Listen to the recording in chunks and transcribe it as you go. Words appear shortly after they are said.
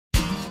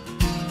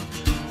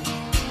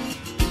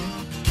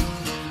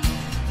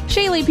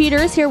Shalee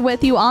Peters here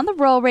with you on the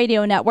Rural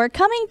Radio Network,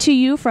 coming to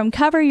you from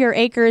Cover Your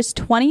Acres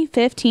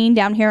 2015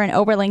 down here in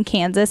Oberlin,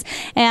 Kansas.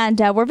 And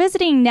we're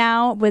visiting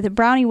now with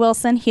Brownie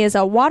Wilson. He is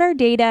a water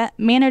data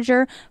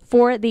manager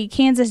for the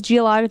Kansas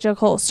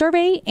Geological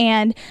Survey.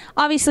 And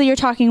obviously you're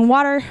talking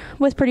water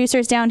with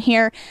producers down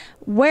here.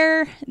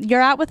 Where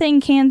you're at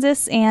within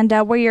Kansas and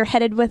where you're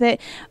headed with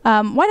it.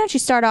 Why don't you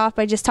start off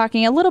by just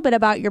talking a little bit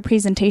about your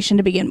presentation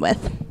to begin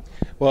with?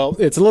 Well,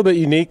 it's a little bit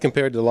unique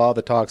compared to a lot of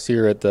the talks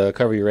here at the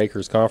Cover Your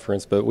Acres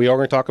conference, but we are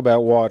going to talk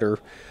about water.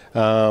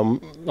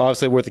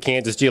 Obviously, we're at the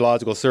Kansas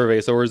Geological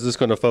Survey, so we're just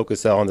going to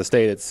focus on the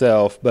state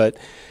itself. But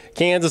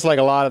Kansas, like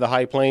a lot of the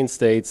High Plains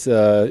states,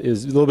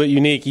 is a little bit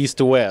unique east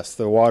to west,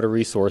 the water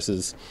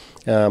resources.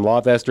 A lot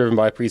of that's driven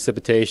by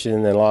precipitation,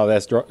 and a lot of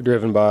that's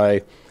driven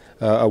by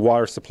a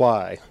water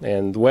supply.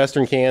 And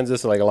western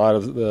Kansas, like a lot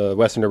of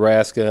western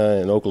Nebraska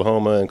and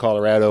Oklahoma and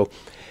Colorado,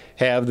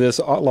 have this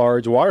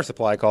large water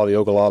supply called the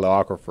Ogallala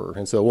Aquifer.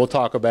 And so we'll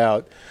talk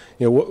about,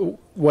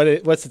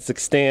 what's its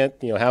extent,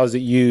 how is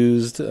it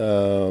used,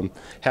 how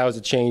has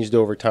it changed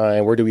over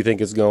time, where do we think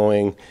it's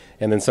going,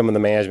 and then some of the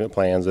management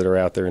plans that are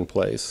out there in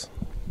place.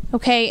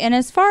 Okay, and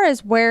as far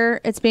as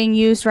where it's being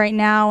used right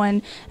now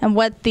and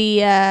what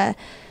the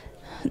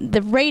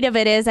rate of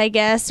it is, I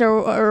guess,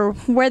 or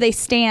where they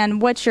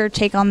stand, what's your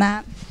take on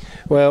that?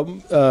 Well,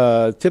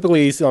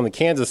 typically on the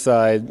Kansas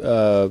side,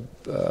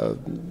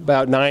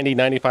 about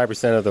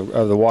 95%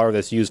 of the water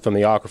that's used from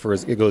the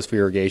aquifer it goes for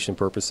irrigation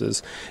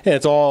purposes, and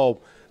it's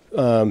all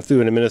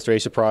through an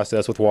administration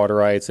process with water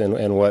rights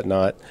and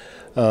whatnot.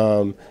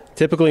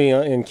 Typically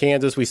in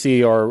Kansas, we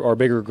see our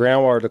bigger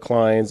groundwater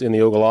declines in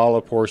the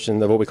Ogallala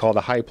portion of what we call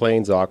the High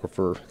Plains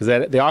Aquifer, because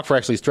the aquifer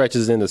actually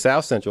stretches into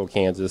south central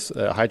Kansas,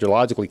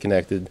 hydrologically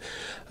connected.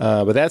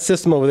 But that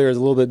system over there is a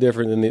little bit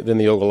different than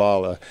the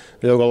Ogallala.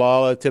 The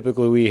Ogallala,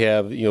 typically we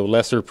have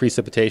lesser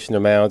precipitation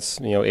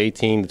amounts,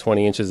 18 to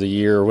 20 inches a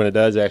year. When it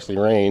does actually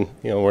rain,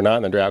 we're not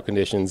in the drought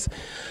conditions.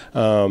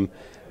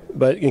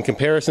 But in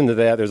comparison to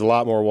that, there's a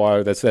lot more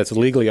water that's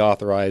legally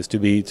authorized to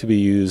be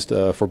used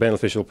for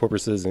beneficial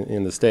purposes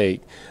in the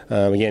state.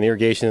 Again,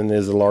 irrigation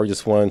is the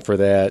largest one for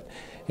that.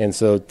 And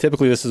so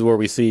typically this is where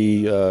we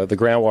see the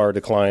groundwater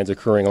declines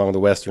occurring along the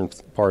western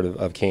part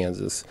of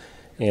Kansas.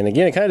 And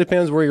again, it kind of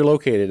depends where you're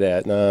located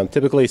at.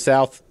 Typically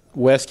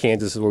southwest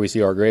Kansas is where we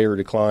see our greater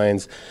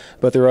declines,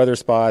 but there are other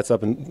spots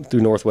up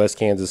through northwest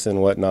Kansas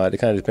and whatnot. It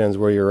kind of depends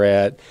where you're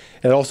at.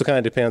 And it also kind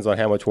of depends on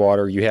how much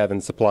water you have in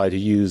supply to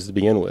use to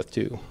begin with,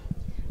 too.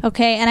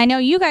 Okay, and I know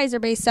you guys are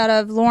based out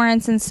of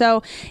Lawrence, and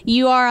so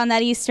you are on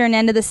that eastern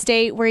end of the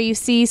state where you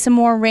see some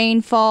more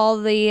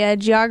rainfall. The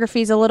geography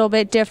is a little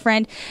bit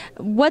different.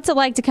 What's it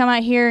like to come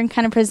out here and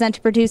kind of present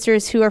to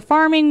producers who are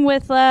farming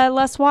with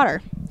less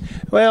water?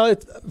 Well,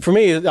 for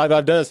me, I've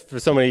done this for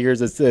so many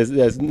years.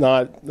 It's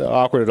not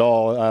awkward at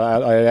all.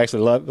 I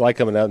actually like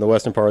coming out in the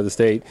western part of the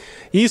state.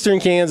 Eastern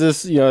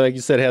Kansas, like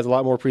you said, has a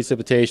lot more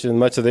precipitation.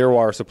 Much of their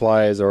water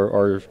supplies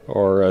are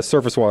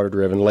surface water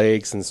driven,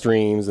 lakes and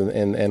streams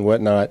and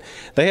whatnot.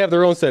 They have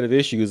their own set of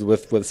issues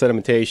with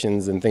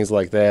sedimentations and things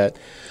like that.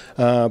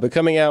 But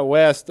coming out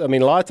west, a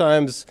lot of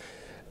times,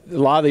 a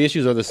lot of the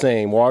issues are the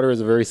same. Water is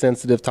a very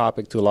sensitive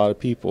topic to a lot of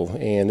people,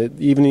 and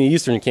even in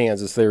eastern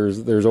Kansas,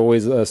 there's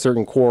always a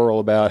certain quarrel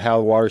about how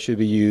water should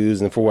be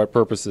used and for what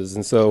purposes.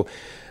 And so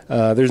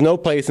there's no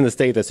place in the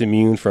state that's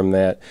immune from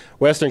that.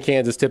 Western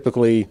Kansas,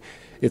 typically,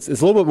 it's a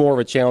little bit more of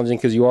a challenging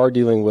because you are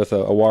dealing with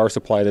a water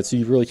supply that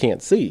you really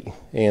can't see.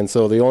 And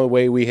so the only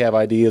way we have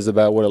ideas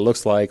about what it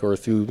looks like are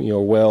through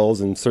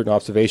wells and certain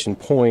observation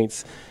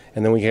points.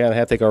 And then we kind of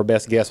have to take our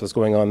best guess what's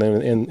going on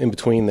in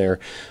between there.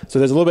 So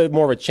there's a little bit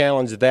more of a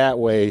challenge that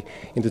way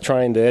into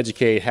trying to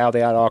educate how the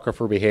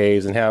aquifer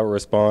behaves and how it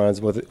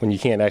responds when you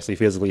can't actually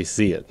physically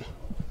see it.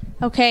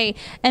 Okay,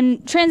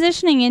 and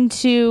transitioning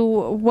into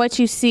what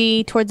you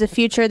see towards the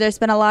future, there's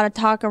been a lot of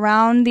talk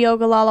around the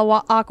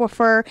Ogallala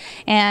Aquifer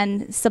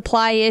and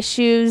supply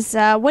issues.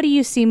 What do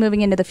you see moving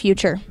into the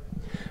future?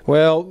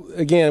 Well,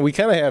 again, we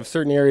kind of have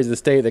certain areas of the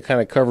state that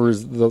kind of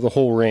covers the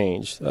whole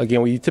range.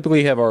 Again, we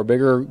typically have our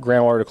bigger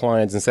groundwater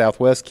declines in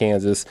southwest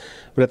Kansas,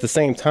 but at the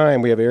same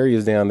time, we have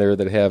areas down there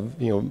that have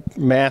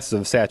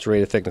massive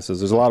saturated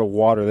thicknesses. There's a lot of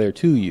water there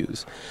to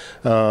use.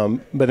 But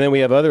then we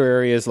have other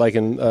areas like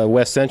in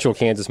west central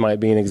Kansas might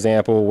be an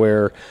example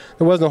where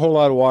there wasn't a whole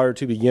lot of water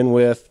to begin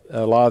with.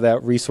 A lot of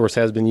that resource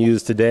has been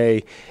used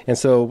today, and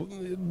so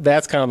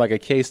that's kind of like a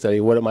case study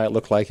of what it might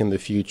look like in the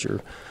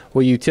future.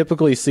 What you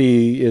typically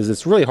see is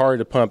it's really hard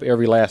to pump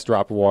every last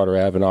drop of water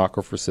out of an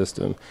aquifer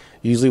system.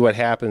 Usually what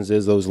happens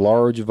is those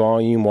large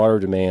volume water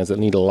demands that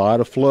need a lot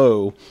of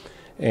flow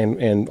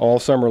and all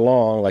summer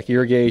long, like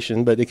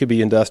irrigation, but it could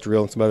be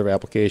industrial and some other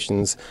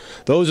applications,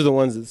 those are the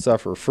ones that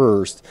suffer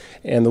first.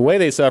 And the way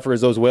they suffer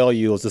is those well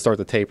yields that start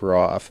to taper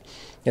off.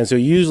 And so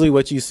usually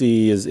what you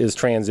see is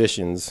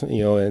transitions,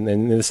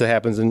 and this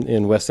happens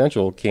in west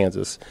central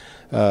Kansas,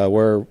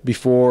 where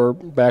before,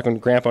 back when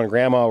Grandpa and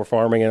Grandma were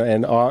farming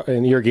and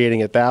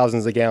irrigating at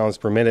thousands of gallons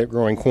per minute,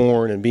 growing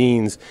corn and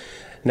beans,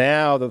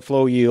 now the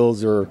flow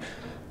yields are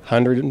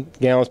 100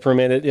 gallons per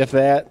minute, if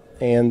that.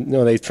 and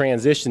they've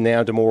transitioned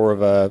now to more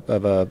of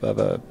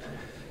a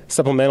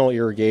supplemental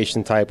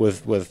irrigation type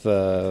with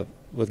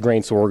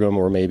grain sorghum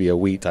or maybe a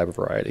wheat type of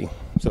variety.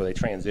 So they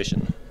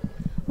transition.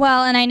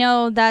 Well, and I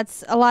know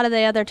that's a lot of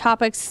the other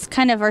topics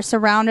kind of are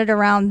surrounded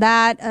around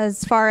that,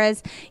 as far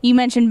as you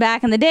mentioned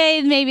back in the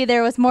day, maybe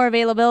there was more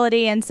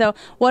availability. And so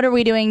what are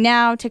we doing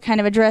now to kind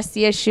of address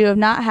the issue of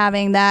not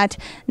having that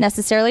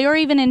necessarily, or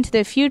even into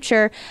the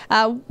future?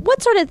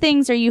 What sort of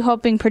things are you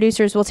hoping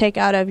producers will take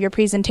out of your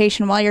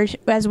presentation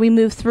as we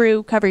move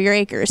through Cover Your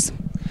Acres?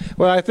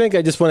 Well, I think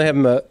I just want to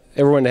have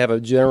everyone to have a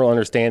general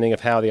understanding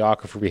of how the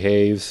aquifer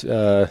behaves.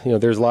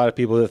 There's a lot of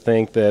people that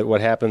think that what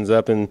happens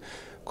up in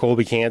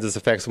Colby, Kansas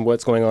affects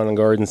what's going on in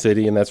Garden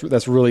City, and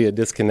that's really a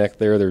disconnect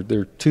there.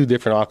 They're two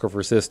different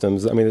aquifer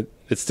systems. I mean,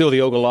 it's still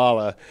the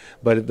Ogallala,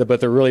 but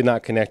they're really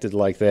not connected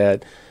like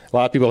that. A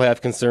lot of people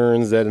have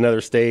concerns that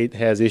another state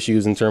has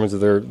issues in terms of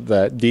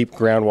that deep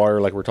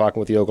groundwater, like we're talking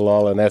with the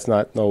Ogallala, and that's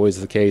not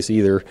always the case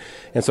either.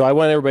 And so I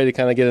want everybody to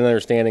kind of get an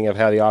understanding of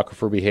how the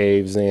aquifer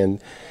behaves,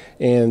 and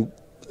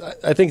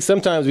I think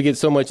sometimes we get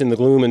so much in the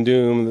gloom and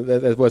doom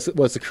that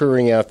what's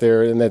occurring out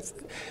there, and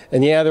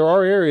yeah, there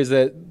are areas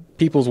that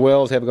people's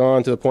wells have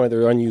gone to the point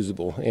they're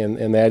unusable,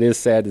 and that is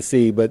sad to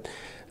see. But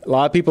a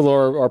lot of people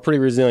are pretty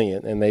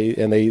resilient, and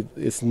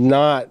it's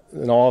not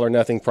an all or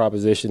nothing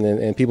proposition,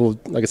 and people,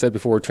 like I said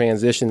before,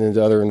 transition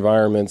into other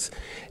environments,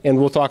 and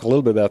we'll talk a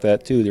little bit about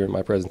that too during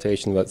my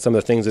presentation, about some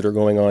of the things that are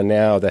going on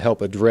now to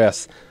help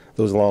address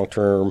those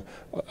long-term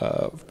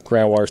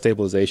groundwater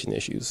stabilization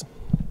issues.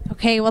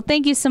 Okay, well,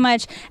 thank you so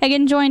much.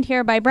 Again, joined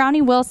here by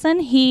Brownie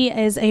Wilson. He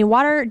is a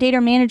water data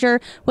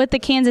manager with the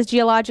Kansas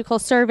Geological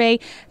Survey,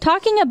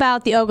 talking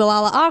about the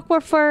Ogallala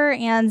Aquifer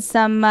and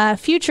some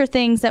future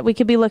things that we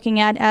could be looking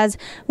at as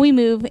we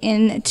move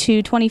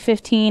into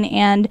 2015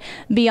 and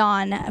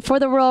beyond. For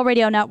the Rural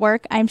Radio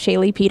Network, I'm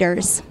Shalee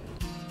Peters.